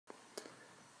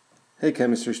Hey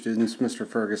chemistry students, Mr.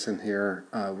 Ferguson here.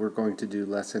 We're going to do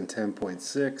lesson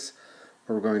 10.6,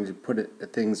 where we're going to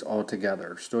put things all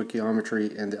together,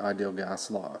 stoichiometry and the ideal gas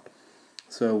law.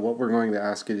 So what we're going to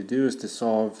ask you to do is to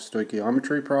solve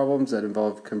stoichiometry problems that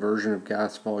involve conversion of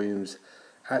gas volumes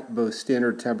at both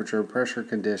standard temperature and pressure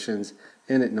conditions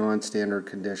and at non-standard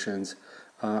conditions.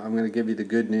 I'm going to give you the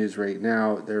good news right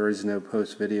now. There is no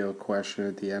post-video question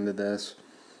at the end of this.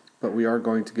 But we are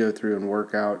going to go through and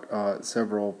work out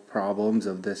several problems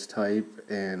of this type,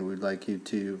 and we'd like you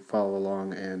to follow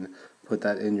along and put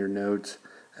that in your notes,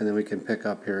 and then we can pick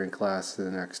up here in class the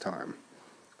next time.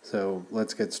 So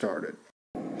let's get started.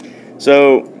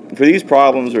 So for these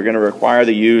problems, we're going to require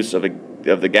the use of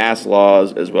the gas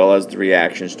laws as well as the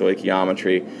reaction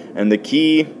stoichiometry. And the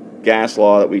key gas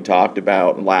law that we talked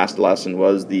about last lesson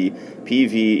was the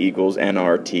PV equals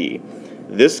nRT.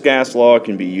 This gas law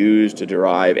can be used to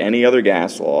derive any other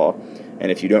gas law,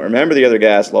 and if you don't remember the other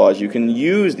gas laws, you can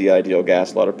use the ideal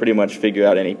gas law to pretty much figure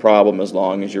out any problem as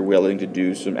long as you're willing to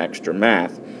do some extra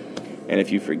math. And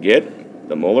if you forget,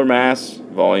 the molar mass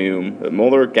volume, the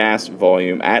molar gas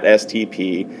volume at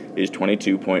STP is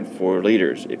 22.4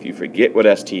 liters. If you forget what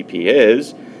STP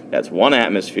is, that's 1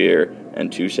 atmosphere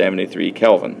and 273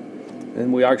 Kelvin.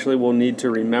 And we actually will need to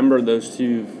remember those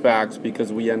two facts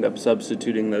because we end up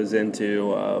substituting those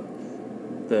into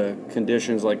the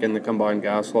conditions like in the combined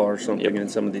gas law or something in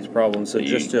some of these problems. So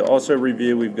just to also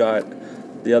review, we've got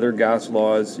the other gas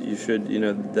laws. You should,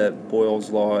 that Boyle's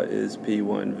law is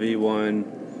P1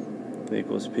 V1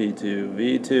 equals P2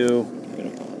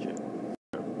 V2.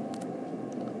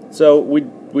 So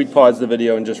we paused the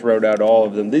video and just wrote out all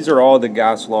of them. These are all the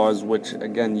gas laws, which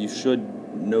again, you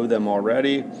should know them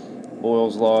already.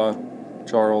 Boyle's law,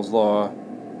 Charles' law,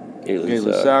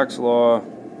 Gay-Lussac's law,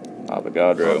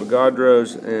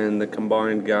 Avogadro's, and the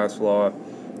combined gas law,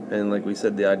 and like we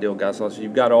said, the ideal gas law. So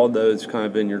you've got all those kind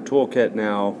of in your toolkit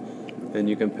now, and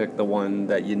you can pick the one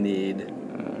that you need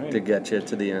to get you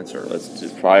to the answer. Let's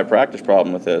just try a practice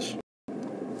problem with this.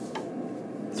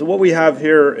 So what we have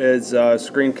here is a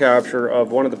screen capture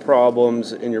of one of the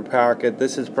problems in your packet.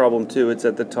 This is problem 2. It's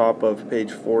at the top of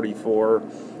page 44.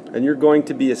 And you're going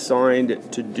to be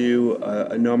assigned to do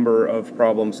a number of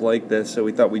problems like this, so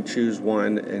we thought we'd choose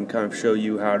one and kind of show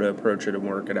you how to approach it and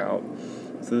work it out.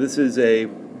 So this is a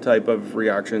type of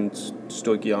reaction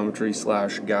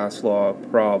stoichiometry / gas law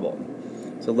problem.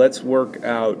 So let's work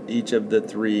out each of the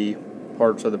 3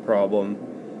 parts of the problem,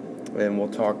 and we'll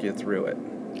talk you through it.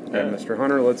 Okay, Mr.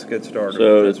 Hunter, let's get started.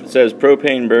 So it says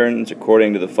propane burns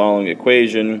according to the following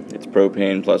equation. It's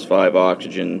propane plus 5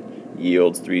 oxygen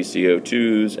yields 3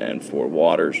 CO2s and 4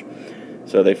 waters.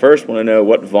 So they first want to know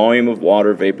what volume of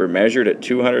water vapor measured at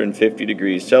 250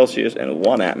 degrees Celsius and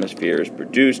 1 atmosphere is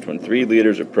produced when 3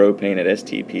 liters of propane at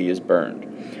STP is burned.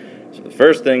 So the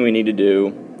first thing we need to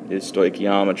do is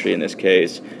stoichiometry in this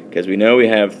case, because we know we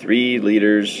have 3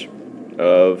 liters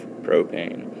of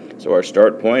propane. So our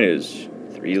start point is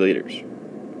 3 liters.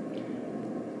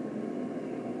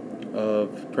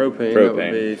 Of propane. That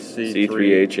would be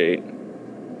C3H8.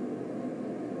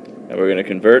 And we're going to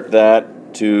convert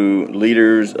that to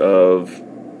liters of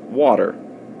water.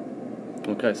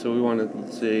 Okay, so we want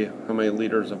to see how many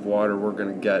liters of water we're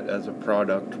going to get as a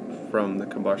product from the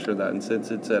combustion of that. And since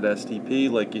it's at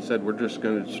STP, like you said, we're just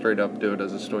going to straight up do it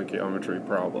as a stoichiometry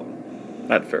problem.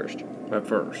 At first.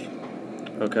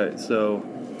 Okay, so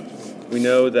we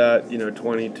know that,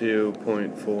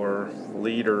 22.4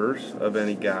 liters of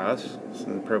any gas, so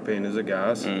the propane is a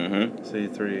gas,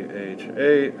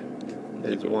 C3H8,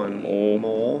 is 1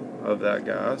 mole of that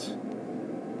gas.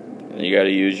 And you got to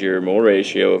use your mole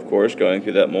ratio, of course, going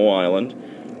through that mole island.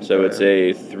 So it's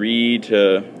a 3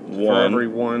 to 1. For every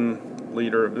 1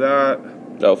 liter of that.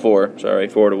 Oh, 4. Sorry,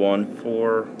 4 to 1.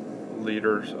 4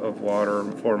 liters of water,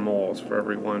 4 moles for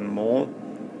every 1 mole.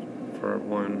 For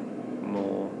 1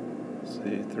 mole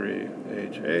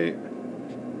C3H8,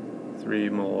 3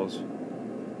 moles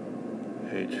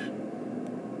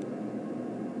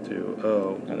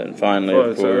H2O. And then finally,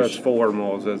 of course... So that's 4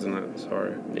 moles, isn't it?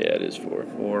 Sorry. Yeah, it is 4.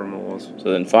 4 moles.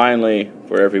 So then finally,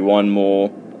 for every 1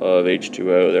 mole of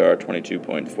H2O, there are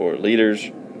 22.4 liters.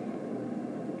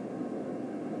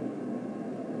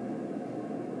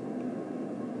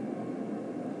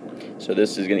 So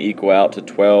this is going to equal out to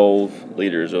 12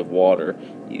 liters of water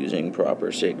using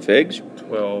proper sig figs.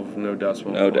 12, no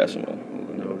decimal. No decimal.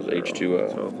 No zero.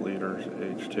 H2O. 12 liters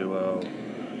H2O.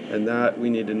 And that we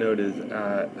need to note is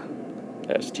at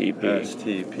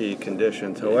STP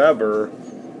conditions. However,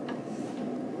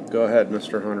 go ahead,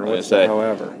 Mr. Hunter. What's the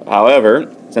however? However,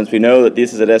 since we know that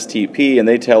this is at STP and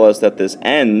they tell us that this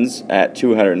ends at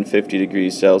 250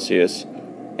 degrees Celsius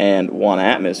and 1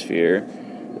 atmosphere,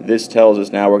 this tells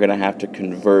us now we're going to have to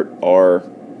convert our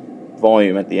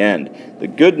volume at the end. The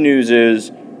good news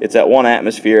is it's at 1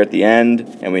 atmosphere at the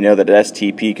end, and we know that at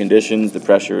STP conditions the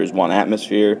pressure is 1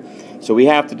 atmosphere. So we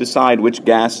have to decide which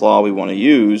gas law we want to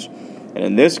use, and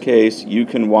in this case you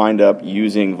can wind up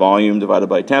using volume divided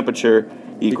by temperature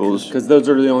equals... Because those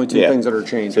are the only two things that are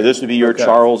changing. So this would be your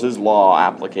Charles's law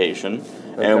application,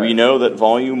 and we know that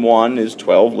volume 1 is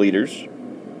 12 liters.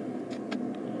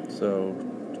 So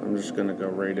I'm just going to go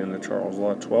right into Charles'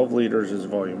 law. 12 liters is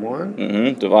volume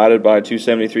 1. Divided by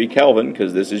 273 Kelvin,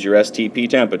 because this is your STP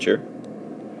temperature.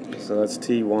 So that's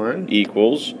T1.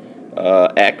 Equals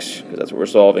X, because that's what we're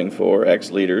solving for,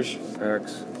 X liters.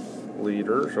 X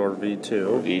liters, or V2.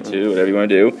 Or V2, whatever you want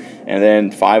to do. And then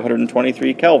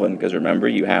 523 Kelvin, because remember,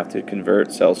 you have to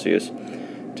convert Celsius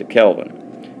to Kelvin.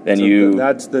 Then so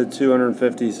that's the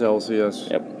 250 Celsius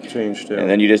change to. And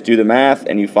then you just do the math,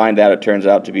 and you find out it turns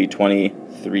out to be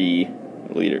 23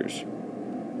 liters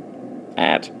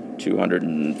at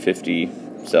 250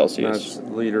 Celsius. That's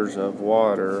liters of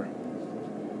water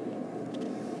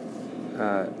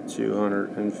at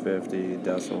 250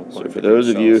 decimal point. So for those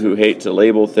of you who hate to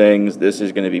label things, this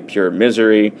is going to be pure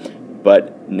misery.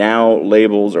 But now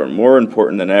labels are more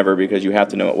important than ever because you have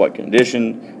to know at what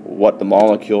condition, what the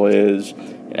molecule is,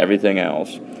 and everything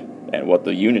else, and what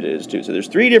the unit is too. So there's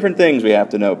 3 different things we have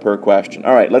to know per question.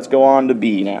 All right, let's go on to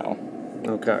B now.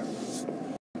 Okay.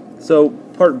 So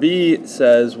part B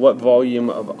says what volume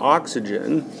of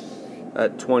oxygen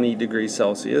at 20 degrees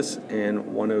Celsius and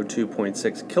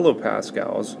 102.6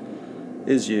 kilopascals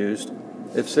is used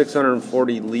if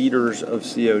 640 liters of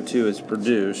CO2 is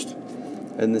produced,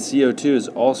 and the CO2 is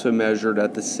also measured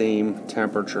at the same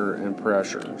temperature and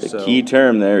pressure. The key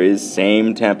term there is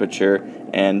same temperature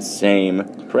and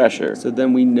same pressure. So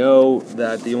then we know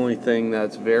that the only thing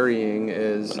that's varying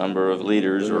is the number of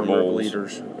liters or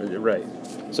moles. Right.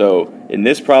 So in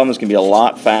this problem, this can be a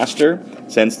lot faster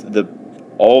since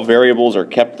all variables are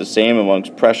kept the same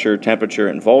amongst pressure, temperature,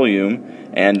 and volume,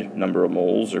 and number of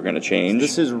moles are going to change. So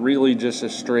this is really just a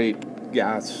straight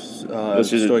gas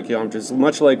stoichiometry. It's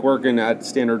much like working at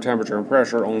standard temperature and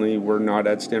pressure, only we're not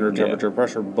at standard temperature and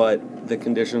pressure, but the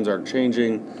conditions are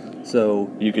changing.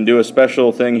 So you can do a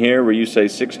special thing here where you say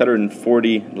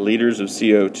 640 liters of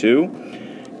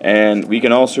CO2, and we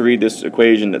can also read this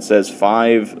equation that says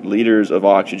 5 liters of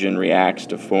oxygen reacts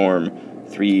to form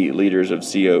 3 liters of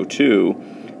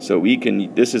CO2. So we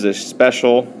can, this is a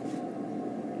special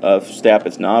step.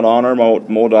 It's not on our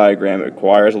mole diagram. It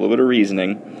requires a little bit of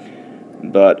reasoning.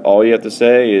 But all you have to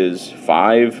say is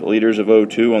 5 liters of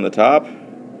O2 on the top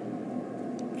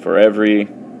for every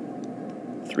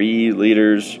 3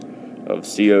 liters of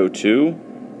CO2.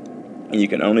 And you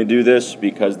can only do this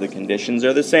because the conditions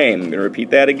are the same. I'm going to repeat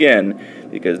that again.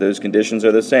 Because those conditions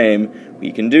are the same,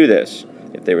 we can do this.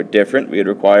 If they were different, it would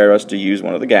require us to use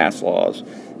one of the gas laws.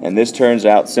 And this turns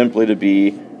out simply to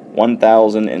be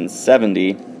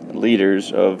 1,070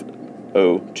 liters of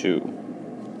O2.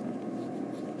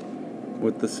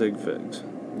 With the sig figs.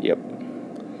 Yep.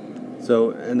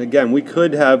 So, and again, we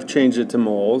could have changed it to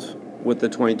moles with the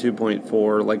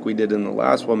 22.4 like we did in the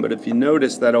last one, but if you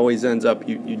notice, that always ends up,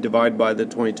 you divide by the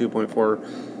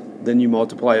 22.4, then you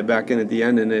multiply it back in at the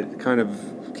end, and it kind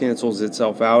of cancels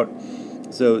itself out.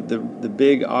 So the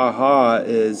big aha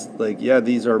is like, yeah,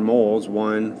 these are moles,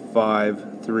 1,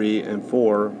 5, 3, and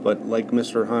 4, but like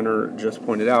Mr. Hunter just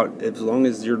pointed out, as long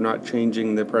as you're not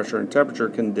changing the pressure and temperature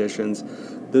conditions,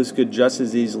 those could just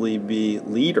as easily be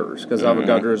liters, because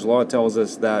Avogadro's law tells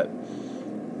us that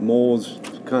moles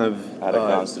kind of at a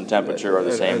constant temperature are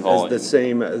the same volume.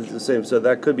 The same. So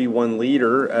that could be 1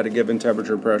 liter at a given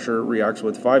temperature and pressure reacts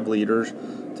with 5 liters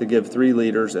to give 3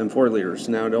 liters and 4 liters.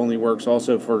 Now it only works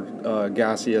also for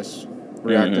gaseous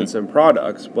reactants and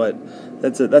products, but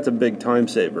that's a big time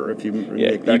saver if you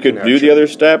make that you could connection. do the other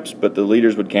steps, but the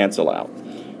liters would cancel out.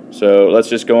 So let's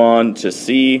just go on to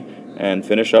C and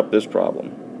finish up this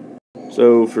problem.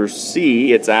 So for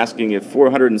C, it's asking if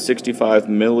 465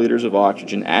 milliliters of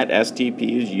oxygen at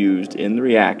STP is used in the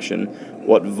reaction,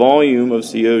 what volume of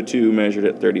CO2 measured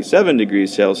at 37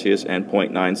 degrees Celsius and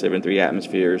 0.973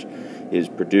 atmospheres is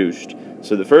produced.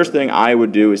 So the first thing I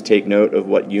would do is take note of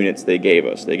what units they gave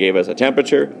us. They gave us a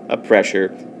temperature, a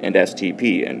pressure, and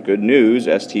STP. And good news,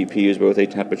 STP is both a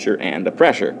temperature and a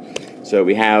pressure. So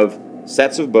we have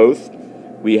sets of both.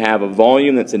 We have a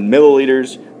volume that's in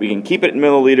milliliters. We can keep it in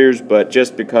milliliters, but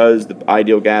just because the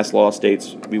ideal gas law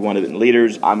states we want it in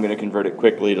liters, I'm going to convert it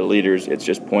quickly to liters. It's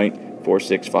just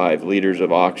 0.465 liters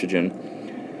of oxygen.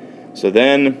 So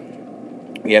then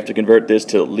we have to convert this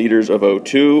to liters of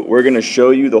O2. We're going to show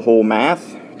you the whole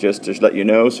math just to let you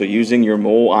know, so using your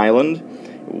mole island,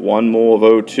 1 mole of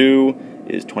O2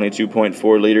 is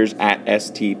 22.4 liters at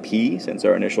STP. Since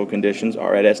our initial conditions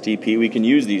are at STP, we can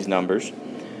use these numbers.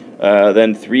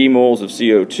 Then 3 moles of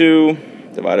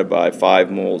CO2 divided by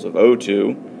 5 moles of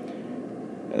O2.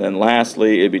 And then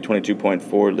lastly, it'd be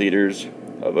 22.4 liters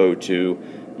of O2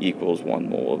 equals 1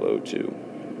 mole of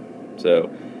O2. So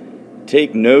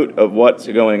take note of what's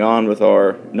going on with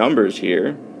our numbers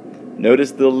here.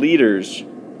 Notice the liters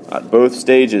at both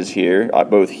stages here,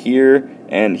 both here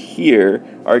and here,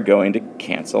 are going to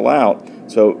cancel out.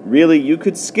 So really, you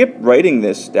could skip writing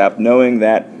this step knowing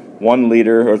that 1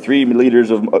 liter or 3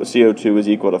 liters of CO2 is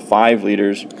equal to 5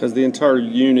 liters. Because the entire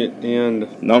unit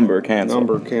and number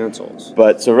cancels.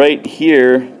 But so right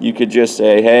here, you could just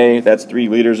say, hey, that's 3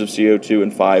 liters of CO2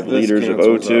 and 5 liters of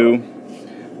O2. Out.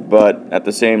 But at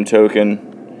the same token,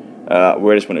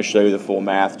 we just want to show you the full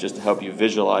math just to help you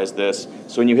visualize this.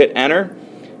 So when you hit enter,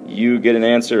 you get an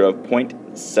answer of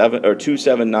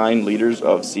 279 liters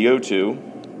of CO2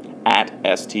 at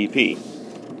STP.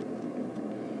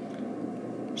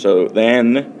 So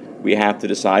then we have to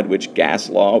decide which gas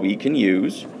law we can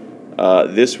use.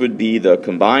 This would be the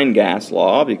combined gas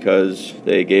law because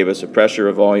they gave us a pressure,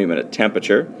 a volume, and a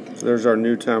temperature. So there's our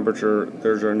new temperature,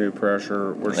 there's our new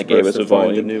pressure. We're supposed to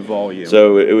find the new volume.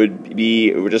 So it would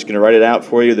be, we're just going to write it out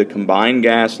for you. The combined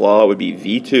gas law would be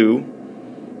V2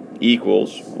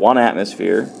 equals 1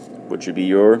 atmosphere, which would be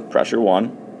your pressure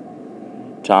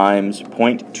 1, times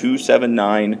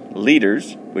 0.279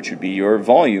 liters, which would be your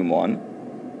volume 1.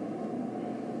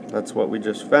 That's what we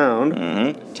just found.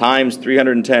 Times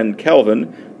 310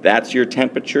 Kelvin, that's your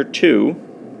temperature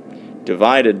 2,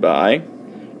 divided by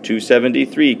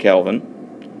 273 Kelvin,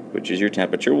 which is your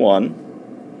temperature 1,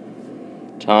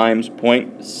 times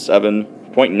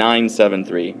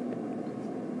 0.973,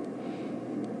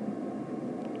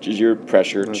 which is your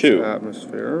pressure 2.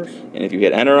 Atmospheres. And if you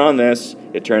hit enter on this,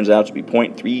 it turns out to be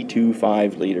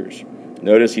 0.325 liters.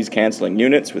 Notice he's canceling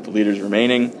units with the liters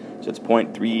remaining, so it's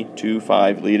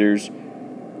 0.325 liters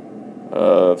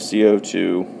of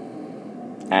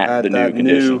CO2 at the new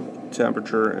condition.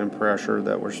 Temperature and pressure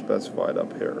that were specified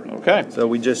up here. Okay. So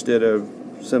we just did a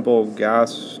simple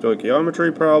gas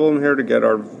stoichiometry problem here to get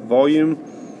our volume,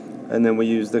 and then we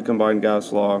used the combined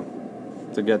gas law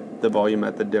to get the volume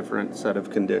at the different set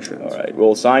of conditions. All right.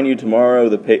 We'll assign you tomorrow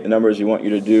the numbers you want you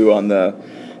to do on the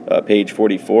page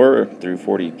 44 through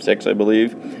 46, I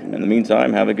believe. In the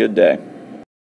meantime, have a good day.